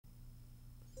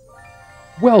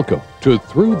Welcome to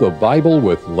Through the Bible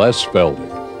with Les Feldick,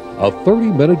 a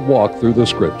 30-minute walk through the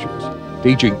Scriptures,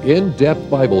 teaching in-depth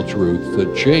Bible truths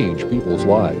that change people's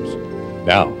lives.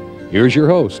 Now, here's your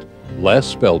host,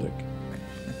 Les Feldick.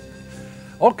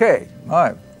 Okay, all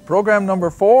right, program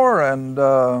number 4, and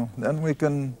then we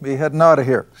can be heading out of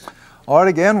here. All right,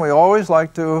 again, we always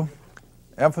like to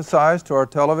emphasize to our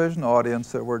television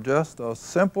audience that we're just a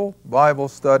simple Bible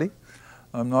study.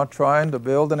 I'm not trying to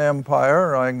build an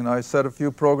empire. I said a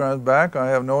few programs back, I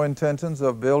have no intentions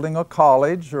of building a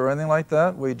college or anything like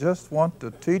that. We just want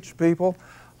to teach people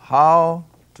how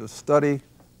to study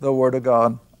the Word of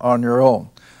God on your own.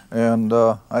 And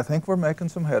I think we're making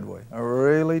some headway. I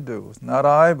really do. Not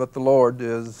I, but the Lord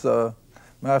is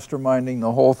masterminding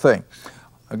the whole thing.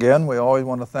 Again, we always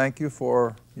want to thank you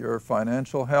for your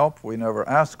financial help. We never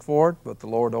ask for it, but the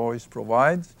Lord always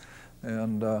provides.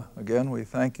 And again, we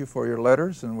thank you for your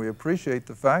letters, and we appreciate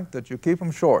the fact that you keep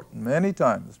them short. Many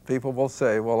times people will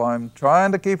say, well, I'm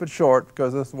trying to keep it short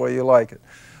because that's the way you like it.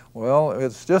 Well,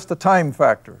 it's just a time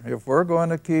factor. If we're going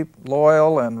to keep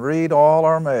loyal and read all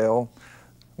our mail,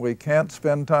 we can't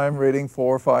spend time reading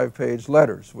 4 or 5 page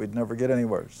letters. We'd never get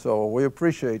anywhere. So we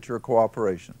appreciate your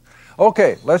cooperation.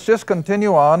 Okay, let's just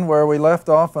continue on where we left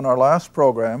off in our last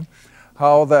program,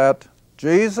 how that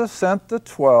Jesus sent the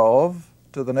 12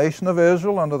 to the nation of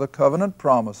Israel under the covenant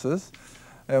promises.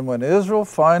 And when Israel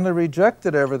finally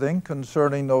rejected everything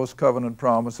concerning those covenant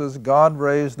promises, God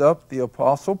raised up the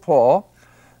Apostle Paul,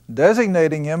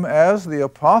 designating him as the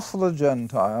Apostle of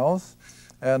Gentiles,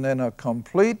 and in a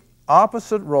complete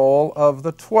opposite role of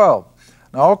the 12.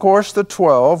 Now, of course, the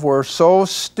 12 were so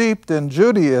steeped in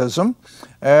Judaism,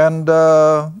 and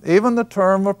even the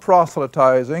term of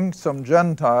proselytizing, some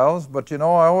Gentiles, but you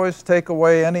know, I always take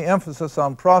away any emphasis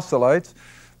on proselytes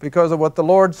because of what the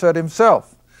Lord said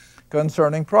himself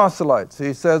concerning proselytes.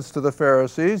 He says to the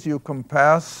Pharisees, you can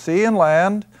pass sea and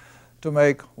land to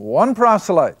make one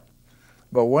proselyte,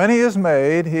 but when he is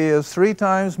made, he is 3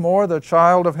 times more the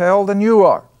child of hell than you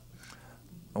are.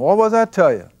 And what does that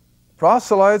tell you?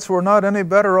 Proselytes were not any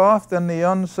better off than the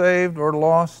unsaved or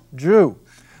lost Jew.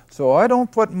 So I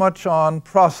don't put much on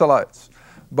proselytes.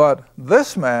 But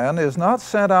this man is not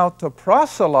sent out to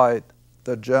proselyte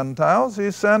the Gentiles.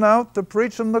 He's sent out to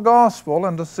preach them the gospel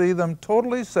and to see them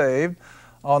totally saved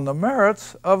on the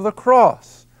merits of the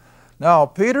cross. Now,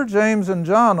 Peter, James, and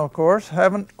John, of course,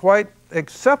 haven't quite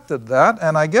accepted that.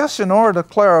 And I guess in order to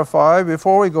clarify,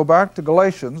 before we go back to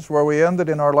Galatians, where we ended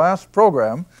in our last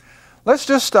program, let's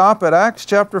just stop at Acts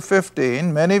chapter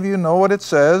 15. Many of you know what it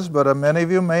says, but many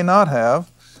of you may not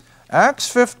have.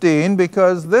 Acts 15,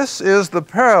 because this is the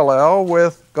parallel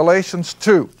with Galatians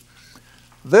 2.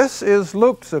 This is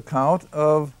Luke's account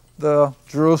of the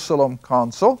Jerusalem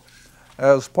council,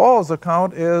 as Paul's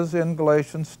account is in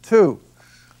Galatians 2.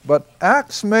 But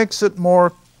Acts makes it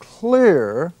more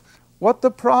clear what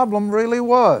the problem really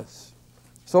was.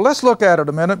 So let's look at it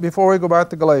a minute before we go back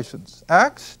to Galatians.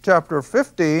 Acts chapter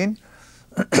 15,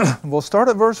 we'll start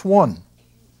at verse 1.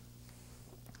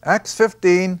 Acts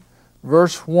 15,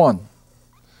 verse 1.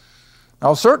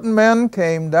 Now certain men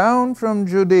came down from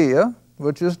Judea,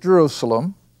 which is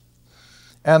Jerusalem,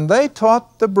 and they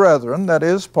taught the brethren, that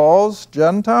is, Paul's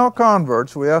Gentile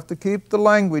converts. We have to keep the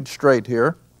language straight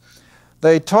here.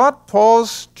 They taught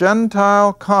Paul's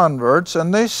Gentile converts,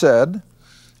 and they said,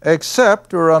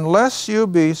 except or unless you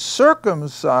be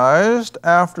circumcised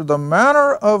after the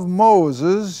manner of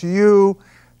Moses, you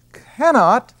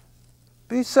cannot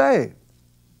be saved.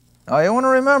 Now you want to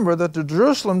remember that the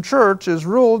Jerusalem church is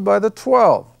ruled by the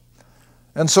 12.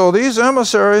 And so these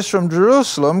emissaries from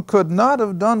Jerusalem could not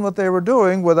have done what they were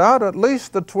doing without at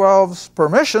least the 12's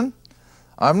permission.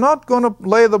 I'm not going to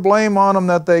lay the blame on them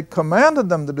that they commanded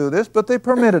them to do this, but they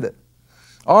permitted it.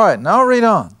 All right, now read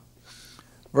on.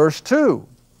 Verse 2.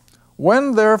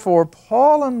 When therefore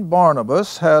Paul and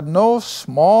Barnabas had no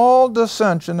small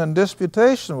dissension and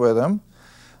disputation with him,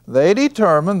 they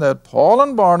determined that Paul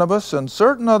and Barnabas and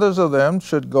certain others of them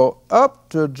should go up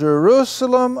to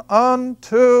Jerusalem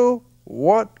unto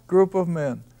what group of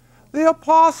men? The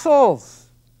apostles.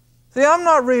 See, I'm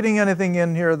not reading anything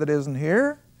in here that isn't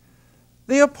here.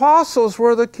 The apostles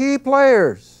were the key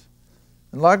players.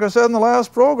 And like I said in the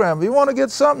last program, if you want to get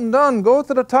something done, go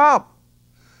to the top.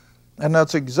 And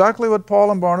that's exactly what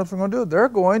Paul and Barnabas are going to do. They're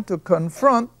going to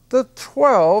confront the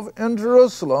 12 in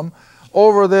Jerusalem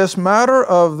over this matter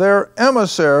of their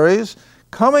emissaries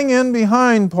coming in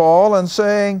behind Paul and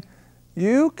saying,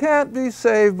 you can't be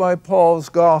saved by Paul's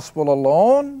gospel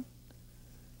alone.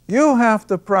 You have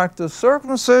to practice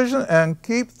circumcision and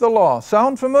keep the law.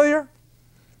 Sound familiar?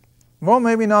 Well,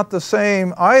 maybe not the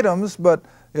same items, but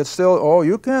It's still, oh,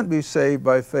 you can't be saved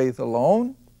by faith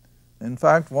alone. In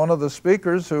fact, one of the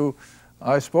speakers who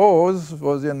I suppose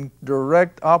was in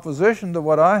direct opposition to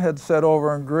what I had said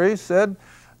over in Greece said,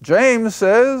 James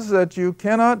says that you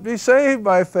cannot be saved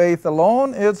by faith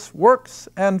alone. It's works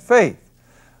and faith.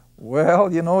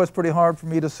 Well, you know, it's pretty hard for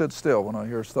me to sit still when I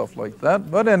hear stuff like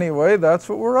that. But anyway, that's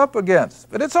what we're up against.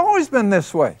 But it's always been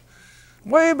this way.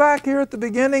 Way back here at the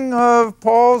beginning of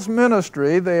Paul's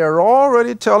ministry, they are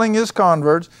already telling his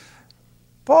converts,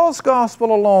 Paul's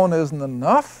gospel alone isn't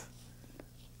enough.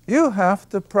 You have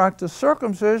to practice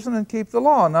circumcision and keep the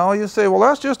law. Now you say, well,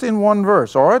 that's just in one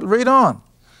verse. All right, read on.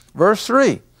 Verse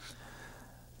 3.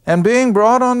 And being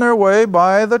brought on their way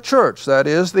by the church, that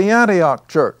is the Antioch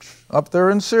church, up there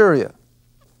in Syria.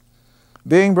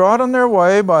 Being brought on their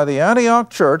way by the Antioch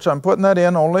church, I'm putting that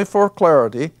in only for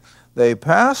clarity, they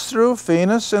passed through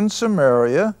Phoenix and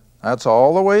Samaria, that's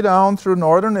all the way down through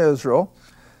northern Israel,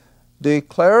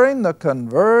 declaring the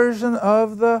conversion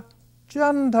of the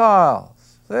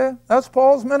Gentiles. See, that's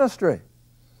Paul's ministry.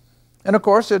 And of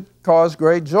course it caused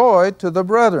great joy to the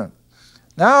brethren.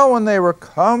 Now when they were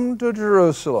come to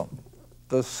Jerusalem,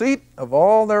 the seat of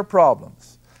all their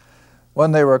problems,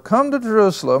 when they were come to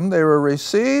Jerusalem, they were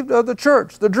received of the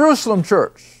church, the Jerusalem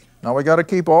church. Now we got to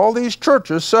keep all these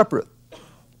churches separate.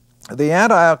 The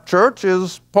Antioch church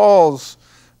is Paul's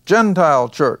Gentile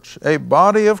church, a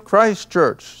body of Christ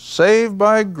church, saved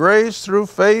by grace through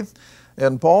faith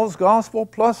in Paul's gospel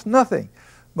plus nothing.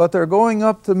 But they're going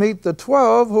up to meet the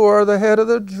 12 who are the head of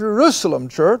the Jerusalem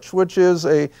church, which is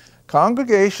a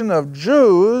congregation of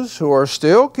Jews who are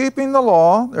still keeping the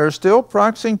law, they're still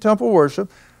practicing temple worship,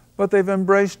 but they've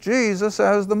embraced Jesus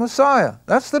as the Messiah.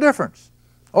 That's the difference.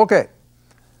 Okay.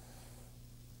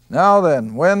 Now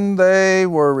then, when they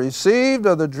were received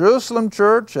of the Jerusalem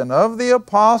church and of the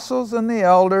apostles and the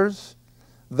elders,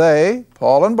 they,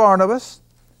 Paul and Barnabas,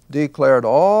 declared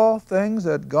all things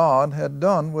that God had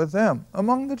done with them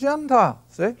among the Gentiles.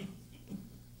 See?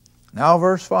 Now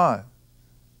verse 5.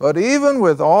 But even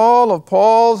with all of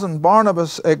Paul's and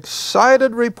Barnabas'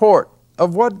 excited report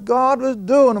of what God was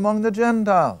doing among the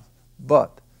Gentiles,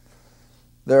 but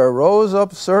there arose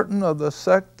up certain of the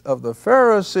sect of the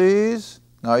Pharisees.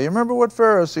 Now you remember what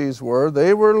Pharisees were.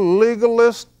 They were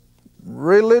legalist,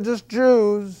 religious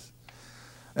Jews.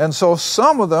 And so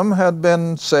some of them had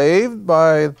been saved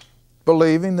by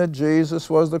believing that Jesus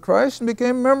was the Christ and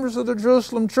became members of the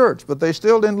Jerusalem church, but they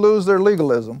still didn't lose their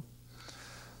legalism.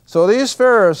 So these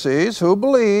Pharisees who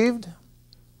believed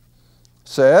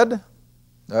said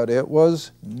that it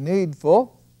was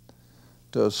needful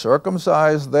to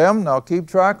circumcise them. Now keep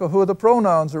track of who the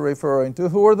pronouns are referring to.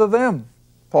 Who are the them?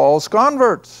 Paul's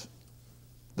converts.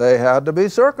 They had to be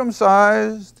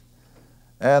circumcised,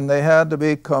 and they had to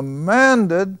be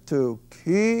commanded to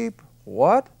keep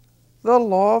what? The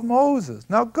law of Moses.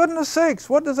 Now goodness sakes,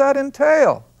 what does that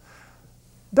entail?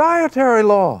 Dietary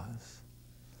laws.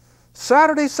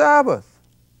 Saturday Sabbath,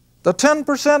 the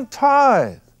 10%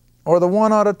 tithe, or the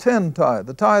 1 out of 10 tithe.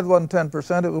 The tithe wasn't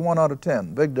 10%, it was 1 out of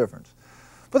 10, big difference.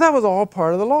 But that was all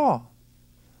part of the law.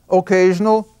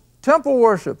 Occasional temple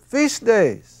worship, feast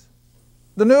days,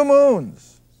 the new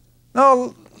moons.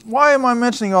 Now, why am I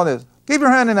mentioning all this? Keep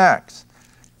your hand in Acts.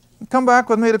 Come back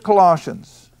with me to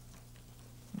Colossians.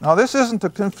 Now, this isn't to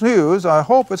confuse, I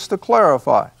hope it's to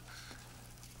clarify.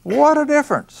 What a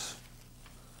difference.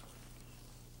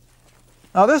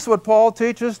 Now this is what Paul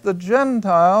teaches the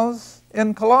Gentiles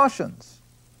in Colossians.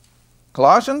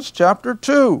 Colossians chapter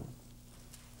 2.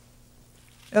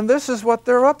 And this is what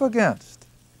they're up against.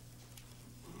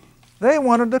 They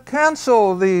wanted to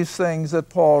cancel these things that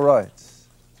Paul writes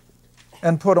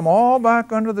and put them all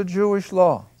back under the Jewish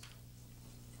law.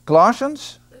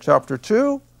 Colossians chapter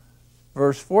 2,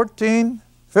 verse 14,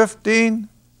 15,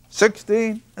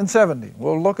 16, and 17.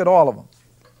 We'll look at all of them.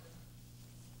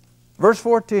 Verse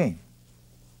 14.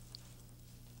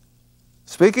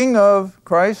 Speaking of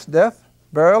Christ's death,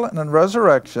 burial, and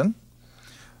resurrection,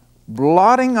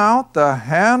 blotting out the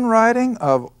handwriting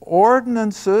of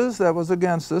ordinances that was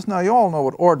against us. Now you all know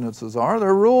what ordinances are.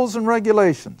 They're rules and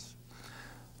regulations.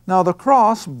 Now the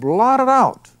cross blotted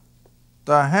out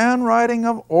the handwriting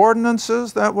of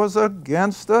ordinances that was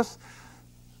against us.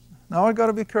 Now I've got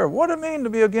to be careful. What does it mean to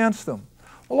be against them?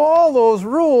 Well, all those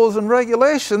rules and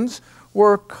regulations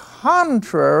were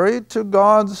contrary to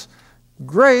God's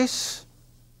grace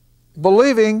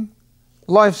believing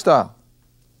lifestyle.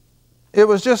 It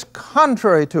was just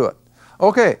contrary to it.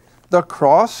 Okay, the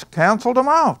cross canceled them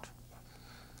out.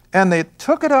 And they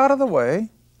took it out of the way,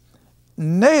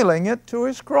 nailing it to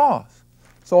his cross.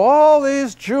 So all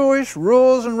these Jewish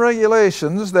rules and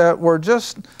regulations that were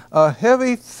just a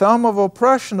heavy thumb of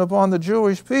oppression upon the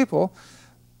Jewish people,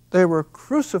 they were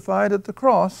crucified at the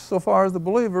cross so far as the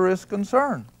believer is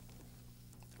concerned.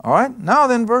 All right, now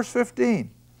then verse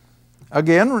 15.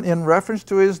 Again, in reference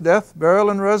to his death, burial,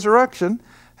 and resurrection,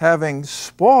 having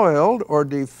spoiled or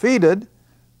defeated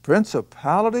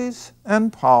principalities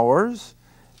and powers,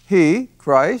 he,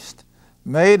 Christ,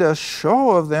 made a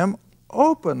show of them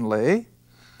openly,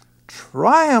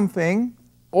 triumphing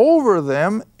over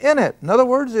them in it. In other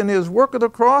words, in his work of the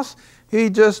cross, he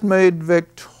just made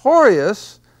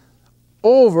victorious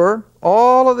over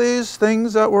all of these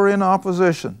things that were in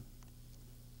opposition.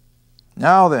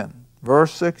 Now then,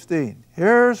 verse 16,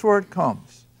 here's where it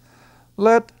comes.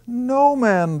 Let no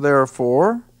man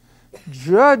therefore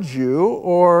judge you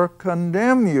or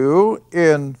condemn you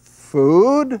in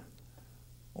food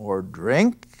or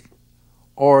drink,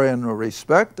 or in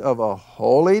respect of a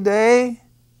holy day,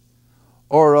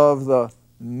 or of the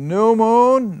new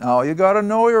moon. Now you got to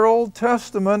know your Old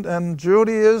Testament and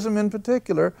Judaism in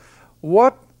particular.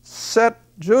 What set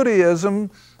Judaism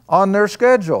on their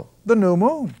schedule? The new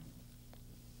moon.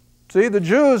 See, the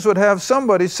Jews would have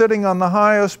somebody sitting on the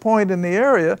highest point in the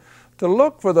area to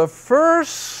look for the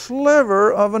first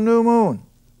sliver of a new moon.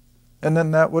 And then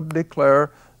that would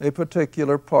declare a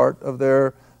particular part of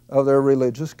their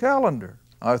religious calendar.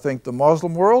 I think the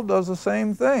Muslim world does the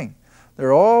same thing.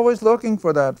 They're always looking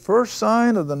for that first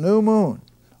sign of the new moon.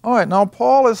 All right, now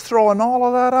Paul is throwing all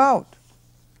of that out.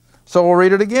 So we'll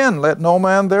read it again. Let no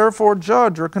man therefore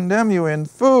judge or condemn you in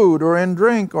food or in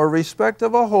drink or respect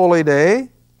of a holy day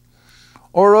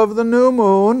or of the new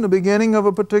moon, the beginning of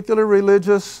a particular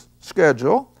religious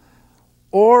schedule,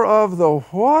 or of the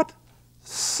what?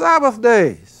 Sabbath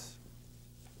days.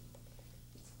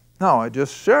 Now, I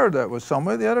just shared that with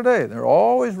somebody the other day. They're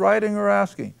always writing or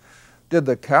asking, did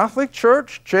the Catholic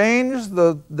Church change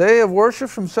the day of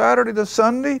worship from Saturday to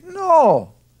Sunday?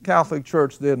 No, Catholic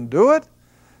Church didn't do it.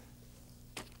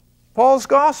 Paul's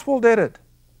gospel did it.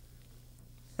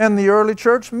 And the early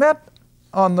church met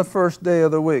on the first day of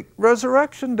the week,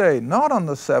 Resurrection Day, not on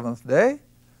the seventh day.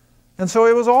 And so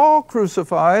it was all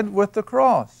crucified with the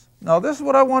cross. Now this is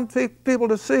what I want people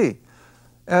to see.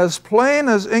 As plain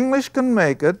as English can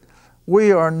make it,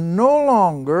 we are no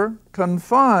longer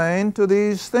confined to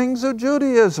these things of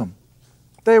Judaism.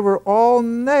 They were all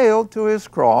nailed to his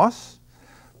cross.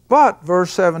 But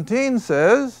verse 17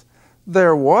 says,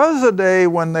 there was a day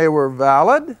when they were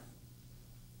valid,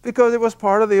 because it was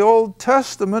part of the Old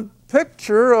Testament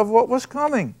picture of what was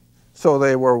coming. So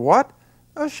they were what?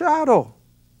 A shadow.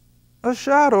 A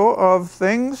shadow of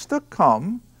things to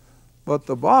come. But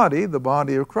the body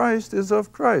of Christ, is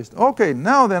of Christ. Okay,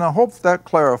 now then, I hope that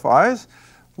clarifies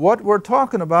what we're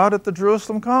talking about at the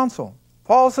Jerusalem Council.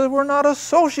 Paul says we're not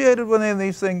associated with any of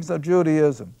these things of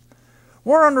Judaism.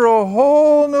 We're under a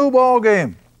whole new ball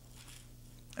game.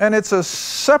 And it's as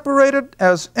separated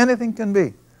as anything can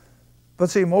be. But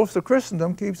see, most of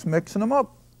Christendom keeps mixing them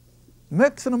up.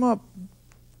 Mixing them up.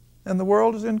 And the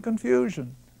world is in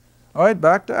confusion. All right,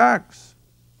 back to Acts.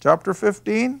 Chapter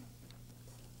 15.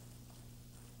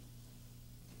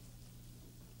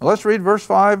 Let's read verse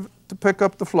 5 to pick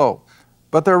up the flow.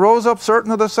 But there rose up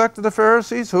certain of the sect of the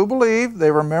Pharisees who believed. They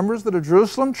were members of the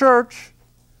Jerusalem church.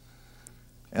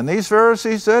 And these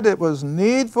Pharisees said it was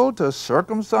needful to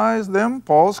circumcise them,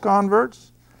 Paul's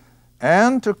converts,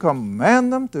 and to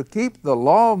command them to keep the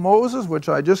law of Moses, which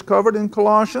I just covered in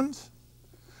Colossians.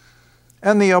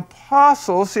 And the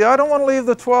apostles, see, I don't want to leave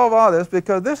the 12 out of this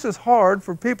because this is hard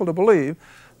for people to believe,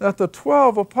 that the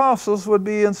 12 apostles would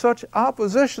be in such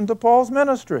opposition to Paul's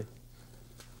ministry.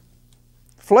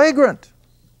 Flagrant.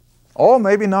 Oh,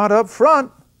 maybe not up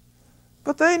front,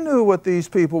 but they knew what these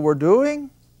people were doing.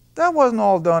 That wasn't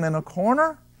all done in a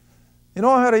corner. You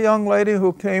know, I had a young lady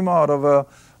who came out of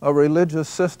a religious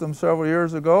system several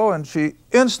years ago, and she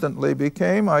instantly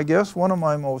became, I guess, one of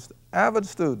my most avid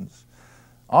students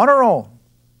on her own.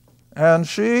 And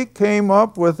she came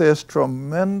up with this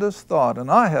tremendous thought, and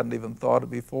I hadn't even thought it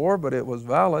before, but it was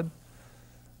valid.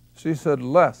 She said,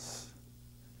 Les,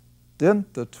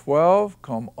 didn't the 12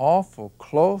 come awful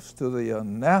close to the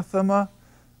anathema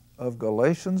of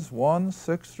Galatians 1,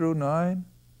 6 through 9?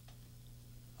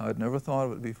 I'd never thought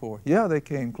of it before. Yeah, they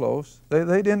came close.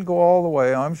 They didn't go all the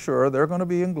way, I'm sure. They're going to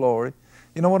be in glory.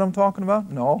 You know what I'm talking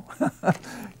about? No.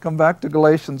 Come back to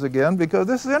Galatians again, because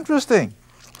this is interesting.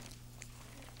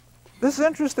 This is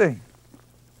interesting.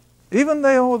 Even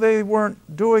though they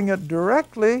weren't doing it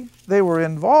directly, they were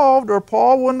involved, or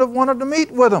Paul wouldn't have wanted to meet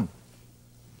with them.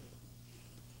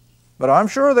 But I'm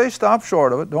sure they stopped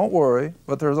short of it, don't worry.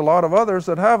 But there's a lot of others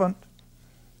that haven't.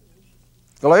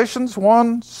 Galatians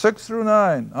 1, 6 through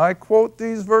 9. I quote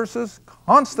these verses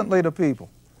constantly to people,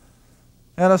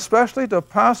 and especially to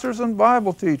pastors and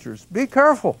Bible teachers. Be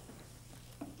careful,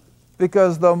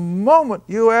 because the moment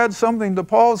you add something to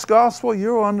Paul's gospel,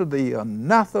 you're under the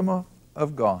anathema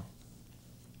of God.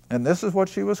 And this is what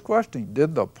she was questioning.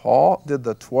 Did the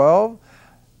 12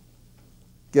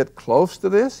 get close to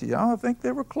this? Yeah, I think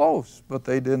they were close, but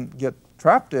they didn't get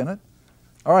trapped in it.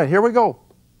 All right, here we go.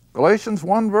 Galatians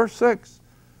 1, verse 6.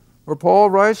 Where Paul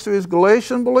writes to his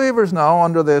Galatian believers now,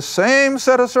 under this same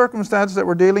set of circumstances that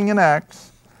we're dealing in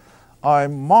Acts, I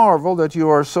marvel that you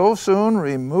are so soon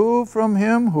removed from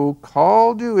him who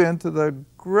called you into the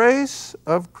grace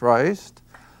of Christ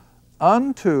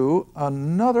unto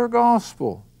another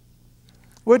gospel,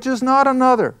 which is not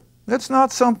another. It's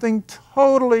not something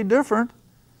totally different,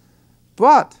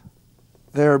 but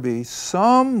there be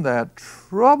some that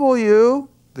trouble you,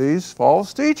 these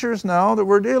false teachers now that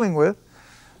we're dealing with,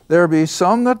 there be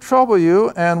some that trouble you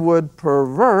and would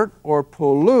pervert or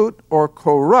pollute or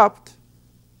corrupt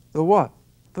the what?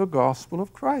 The gospel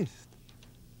of Christ.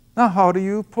 Now, how do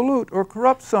you pollute or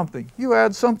corrupt something? You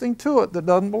add something to it that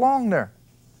doesn't belong there.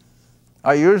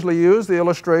 I usually use the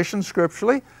illustration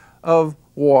scripturally of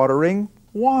watering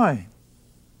wine.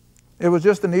 It was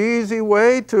just an easy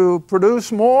way to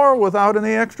produce more without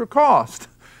any extra cost,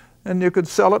 and you could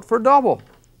sell it for double.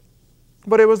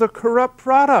 But it was a corrupt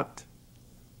product.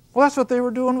 Well, that's what they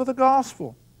were doing with the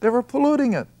gospel. They were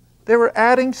polluting it. They were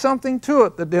adding something to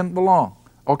it that didn't belong.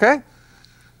 Okay?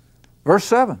 Verse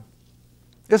 7.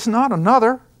 It's not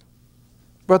another,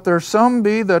 but there some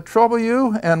be that trouble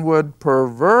you and would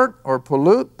pervert or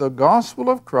pollute the gospel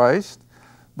of Christ.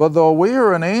 But though we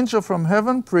or an angel from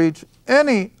heaven preach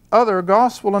any other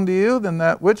gospel unto you than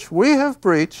that which we have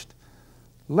preached,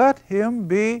 let him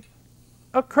be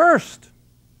accursed,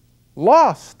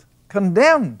 lost,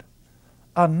 condemned.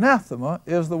 Anathema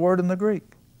is the word in the Greek.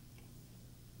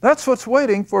 That's what's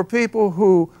waiting for people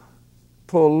who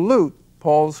pollute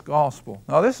Paul's gospel.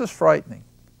 Now this is frightening.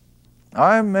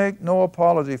 I make no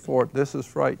apology for it. This is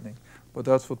frightening. But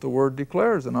that's what the word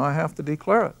declares, and I have to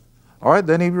declare it. All right,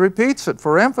 then he repeats it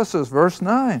for emphasis, verse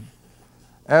 9.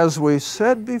 As we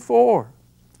said before,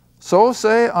 so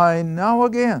say I now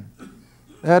again,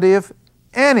 that if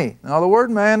any, now the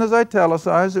word man is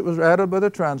italicized, it was added by the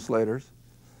translators,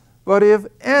 but if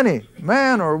any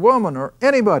man or woman or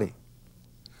anybody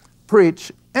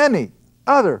preach any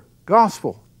other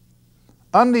gospel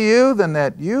unto you than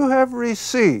that you have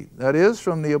received, that is,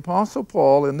 from the Apostle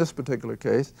Paul in this particular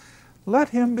case, let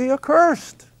him be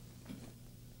accursed.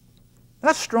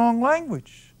 That's strong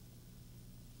language.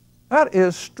 That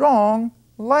is strong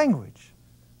language.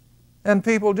 And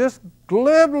people just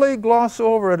glibly gloss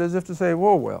over it as if to say,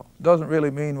 whoa, well, it doesn't really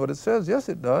mean what it says. Yes,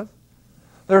 it does.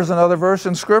 There's another verse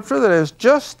in Scripture that is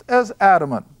just as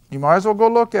adamant. You might as well go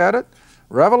look at it.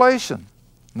 Revelation,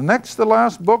 the next to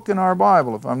last book in our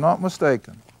Bible, if I'm not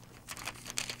mistaken.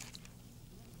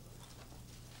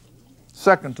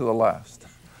 Second to the last.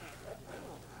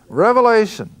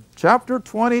 Revelation, chapter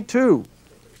 22.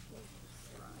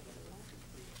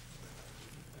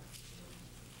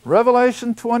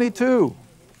 Revelation 22.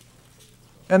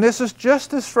 And this is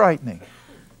just as frightening,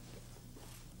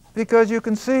 because you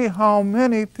can see how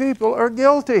many people are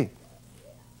guilty.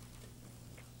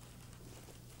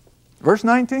 Verse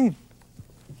 19.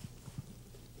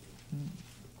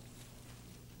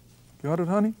 Got it,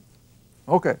 honey?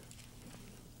 Okay.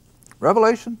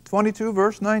 Revelation 22,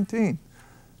 verse 19.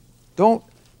 Don't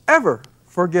ever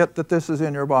forget that this is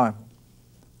in your Bible.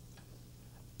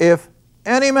 If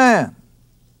any man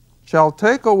shall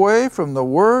take away from the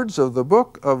words of the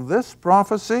book of this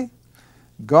prophecy,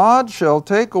 God shall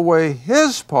take away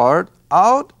his part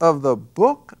out of the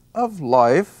book of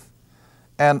life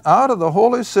and out of the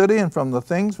holy city and from the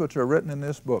things which are written in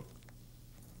this book.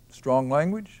 Strong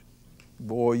language?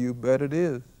 Boy, you bet it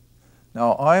is.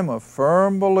 Now, I'm a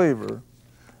firm believer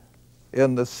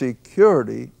in the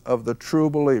security of the true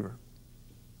believer.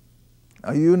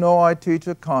 Now, you know I teach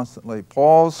it constantly.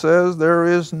 Paul says there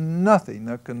is nothing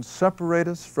that can separate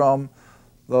us from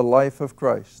the life of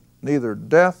Christ. Neither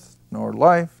death, nor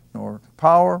life, nor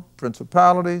power,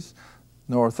 principalities,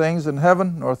 nor things in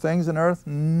heaven, nor things in earth.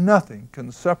 Nothing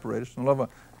can separate us from the love of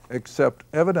God, except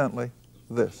evidently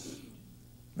this.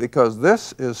 Because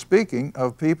this is speaking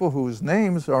of people whose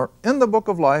names are in the book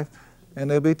of life and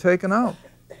they'll be taken out.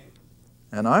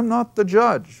 And I'm not the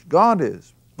judge, God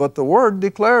is, but the Word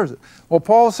declares it. Well,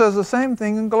 Paul says the same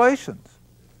thing in Galatians.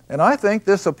 And I think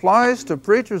this applies to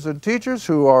preachers and teachers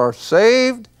who are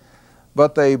saved,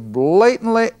 but they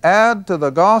blatantly add to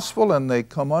the gospel and they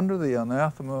come under the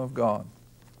anathema of God.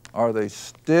 Are they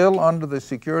still under the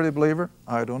security believer?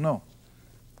 I don't know.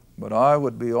 But I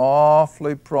would be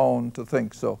awfully prone to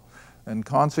think so. And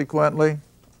consequently,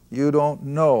 you don't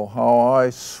know how I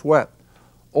sweat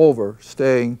over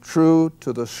staying true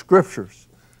to the Scriptures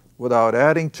without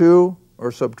adding to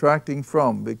or subtracting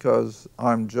from, because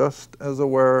I'm just as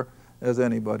aware as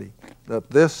anybody that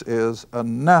this is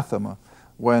anathema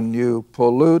when you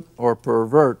pollute or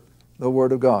pervert the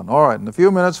Word of God. All right, in the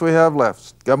few minutes we have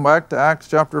left, come back to Acts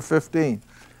chapter 15,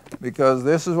 because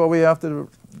this is what we have to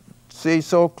see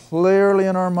so clearly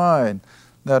in our mind,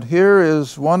 that here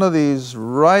is one of these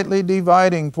rightly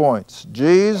dividing points.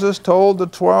 Jesus told the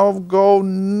 12, go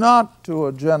not to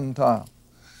a Gentile.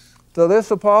 To this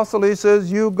apostle he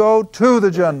says, you go to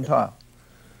the Gentile.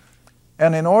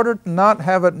 And in order to not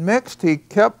have it mixed, he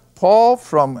kept Paul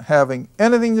from having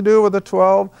anything to do with the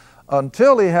 12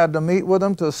 until he had to meet with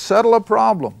them to settle a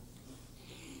problem.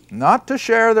 Not to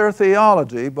share their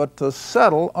theology, but to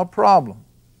settle a problem.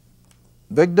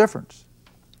 Big difference.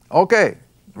 Okay,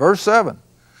 verse 7.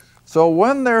 So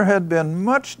when there had been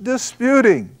much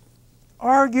disputing,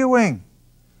 arguing,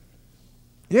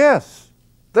 yes,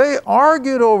 they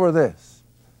argued over this.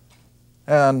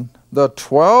 And the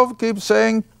 12 keep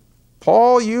saying,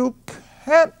 Paul, you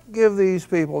can't give these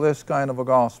people this kind of a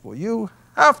gospel. You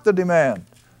have to demand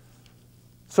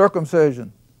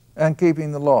circumcision and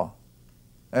keeping the law.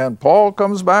 And Paul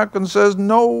comes back and says,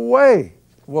 no way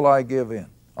will I give in.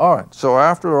 All right, so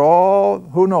after all,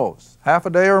 who knows, half a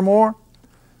day or more,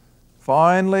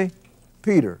 finally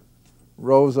Peter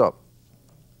rose up.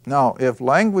 Now, if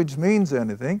language means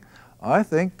anything, I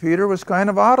think Peter was kind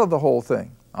of out of the whole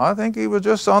thing. I think he was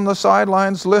just on the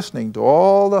sidelines listening to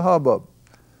all the hubbub.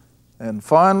 And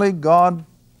finally God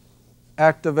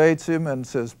activates him and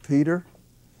says, Peter,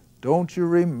 don't you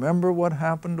remember what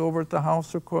happened over at the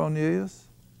house of Cornelius?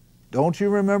 Don't you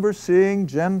remember seeing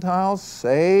Gentiles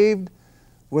saved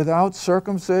without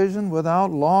circumcision,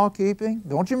 without law keeping?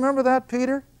 Don't you remember that,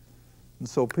 Peter? And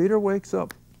so Peter wakes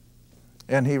up.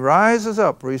 And he rises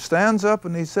up, or he stands up,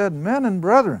 and he said, men and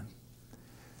brethren,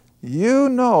 you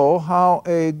know how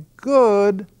a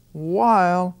good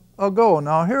while ago.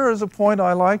 Now here is a point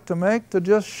I like to make to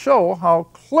just show how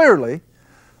clearly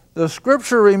the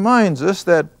Scripture reminds us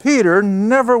that Peter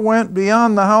never went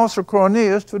beyond the house of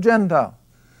Cornelius to a Gentile.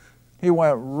 He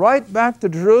went right back to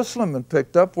Jerusalem and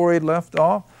picked up where he'd left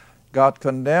off, got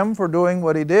condemned for doing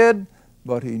what he did,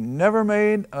 but he never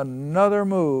made another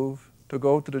move to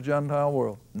go to the Gentile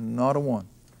world. Not a one.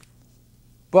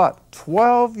 But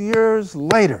 12 years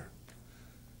later,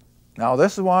 now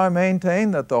this is why I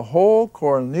maintain that the whole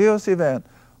Cornelius event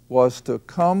was to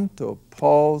come to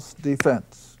Paul's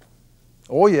defense.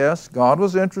 Oh yes, God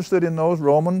was interested in those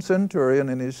Roman centurion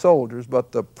and his soldiers,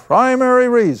 but the primary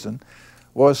reason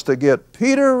was to get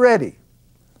Peter ready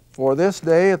for this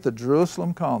day at the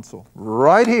Jerusalem Council.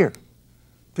 Right here,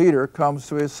 Peter comes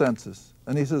to his senses.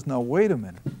 And he says, now wait a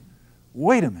minute.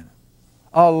 Wait a minute.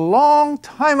 A long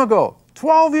time ago,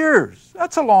 12 years,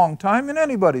 that's a long time in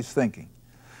anybody's thinking.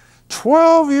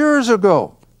 12 years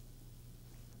ago,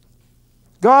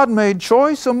 God made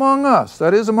choice among us,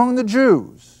 that is among the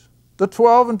Jews, the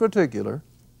 12 in particular,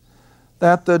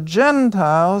 that the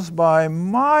Gentiles by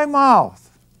my mouth,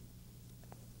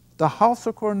 the house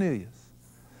of Cornelius,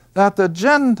 that the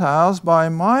Gentiles by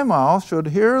my mouth should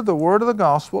hear the word of the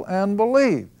gospel and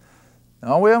believe.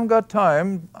 Now we haven't got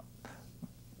time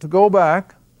to go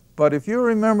back, but if you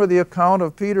remember the account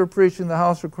of Peter preaching the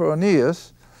house of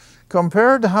Cornelius,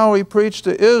 compared to how he preached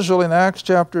to Israel in Acts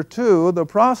chapter 2, the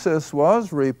process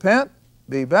was repent,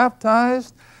 be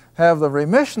baptized, have the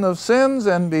remission of sins,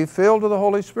 and be filled with the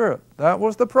Holy Spirit. That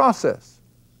was the process,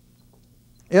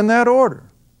 in that order.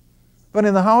 But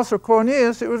in the house of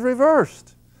Cornelius, it was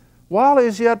reversed. While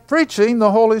he's yet preaching,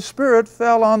 the Holy Spirit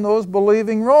fell on those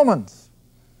believing Romans.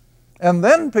 And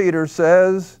then Peter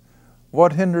says,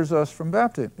 what hinders us from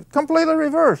baptism? Completely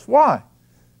reversed. Why?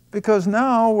 Because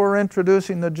now we're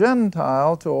introducing the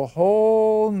Gentile to a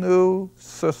whole new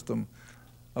system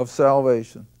of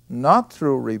salvation. Not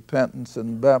through repentance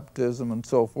and baptism and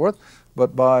so forth,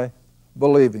 but by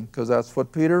believing, because that's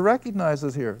what Peter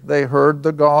recognizes here. They heard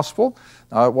the gospel.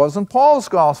 Now it wasn't Paul's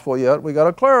gospel yet. We got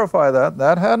to clarify that.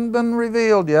 That hadn't been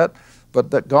revealed yet,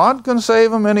 but that God can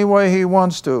save them any way He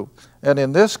wants to. And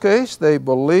in this case, they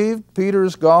believed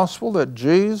Peter's gospel that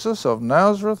Jesus of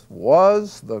Nazareth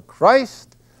was the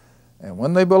Christ. And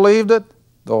when they believed it,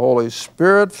 the Holy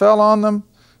Spirit fell on them,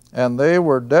 and they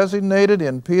were designated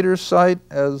in Peter's sight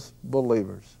as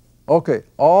believers. Okay,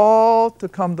 all to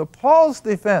come to Paul's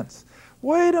defense.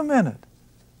 Wait a minute.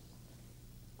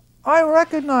 I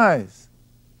recognize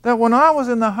that when I was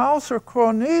in the house of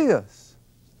Cornelius,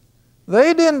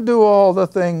 They didn't do all the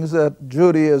things that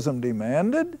Judaism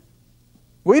demanded.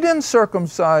 We didn't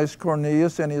circumcise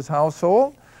Cornelius and his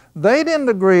household. They didn't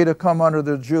agree to come under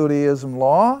the Judaism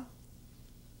law.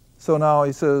 So now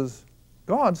he says,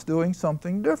 God's doing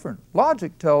something different.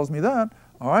 Logic tells me that.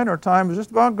 All right, our time is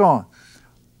just about gone.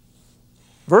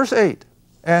 Verse 8,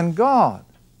 and God,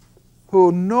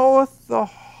 who knoweth the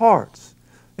hearts.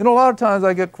 You know, a lot of times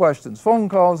I get questions, phone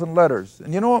calls and letters.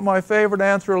 And you know what my favorite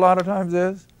answer a lot of times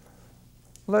is?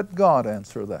 Let God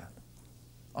answer that.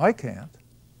 I can't.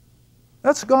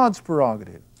 That's God's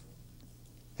prerogative.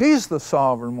 He's the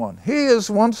sovereign one. He is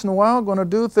once in a while going to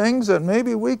do things that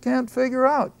maybe we can't figure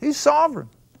out. He's sovereign.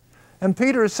 And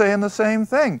Peter is saying the same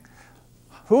thing.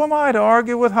 Who am I to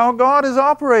argue with how God is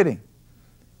operating?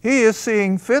 He is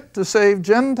seeing fit to save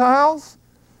Gentiles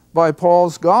by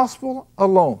Paul's gospel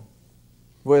alone,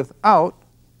 without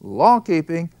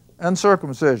law-keeping and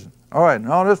circumcision. All right,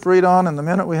 now let's read on in the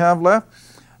minute we have left.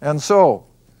 And so,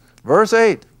 verse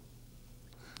 8,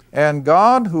 and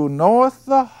God who knoweth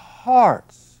the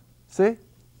hearts. See?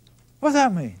 What does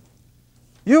that mean?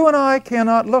 You and I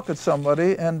cannot look at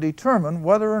somebody and determine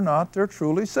whether or not they're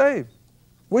truly saved.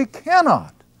 We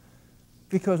cannot,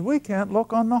 because we can't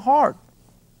look on the heart,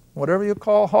 whatever you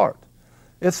call heart.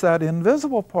 It's that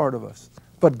invisible part of us.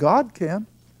 But God can.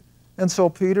 And so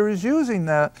Peter is using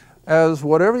that as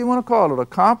whatever you want to call it, a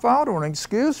cop-out or an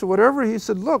excuse or whatever. He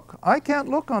said, look, I can't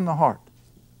look on the heart,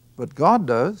 but God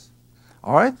does.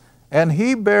 All right? And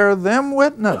he bare them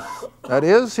witness. That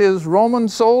is, his Roman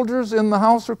soldiers in the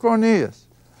house of Cornelius.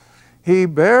 He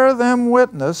bare them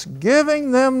witness,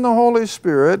 giving them the Holy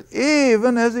Spirit,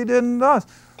 even as he did in us.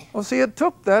 Well, see, it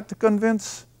took that to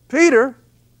convince Peter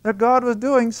that God was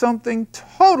doing something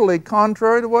totally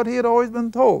contrary to what he had always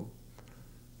been told.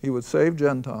 He would save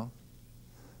Gentiles.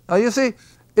 Now, you see,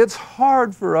 it's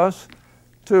hard for us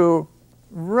to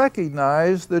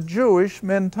recognize the Jewish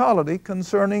mentality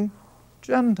concerning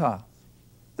Gentiles.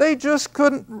 They just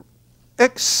couldn't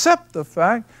accept the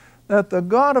fact that the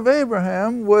God of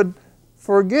Abraham would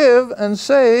forgive and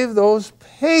save those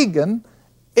pagan,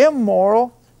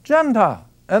 immoral Gentiles.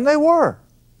 And they were.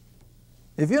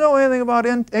 If you know anything about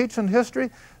ancient history,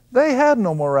 they had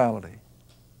no morality.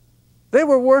 They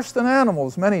were worse than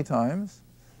animals many times.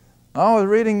 I was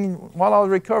reading, while I was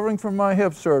recovering from my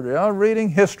hip surgery, I was reading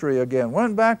history again.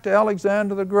 Went back to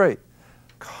Alexander the Great.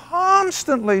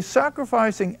 Constantly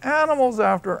sacrificing animals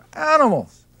after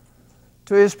animals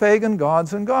to his pagan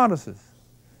gods and goddesses.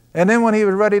 And then when he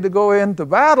was ready to go into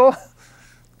battle,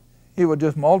 he would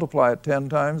just multiply it 10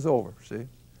 times over, see?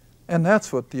 And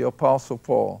that's what the Apostle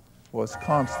Paul was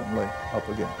constantly up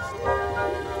against.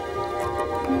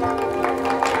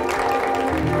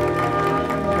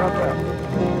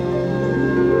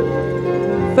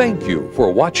 Thank you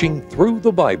for watching Through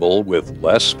the Bible with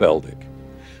Les Feldick.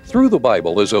 Through the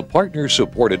Bible is a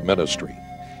partner-supported ministry.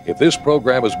 If this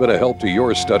program has been a help to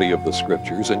your study of the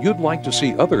Scriptures and you'd like to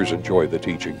see others enjoy the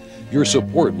teaching, your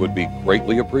support would be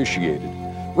greatly appreciated.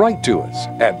 Write to us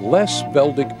at Les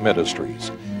Feldick Ministries,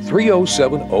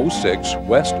 30706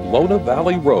 West Lona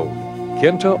Valley Road,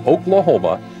 Kinta,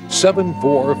 Oklahoma,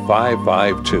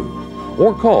 74552.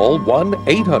 Or call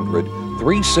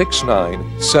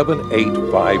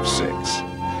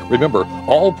 1-800-369-7856. Remember,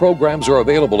 all programs are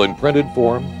available in printed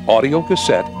form, audio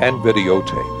cassette, and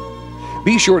videotape.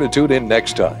 Be sure to tune in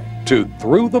next time to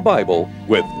Through the Bible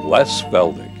with Les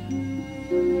Feldick.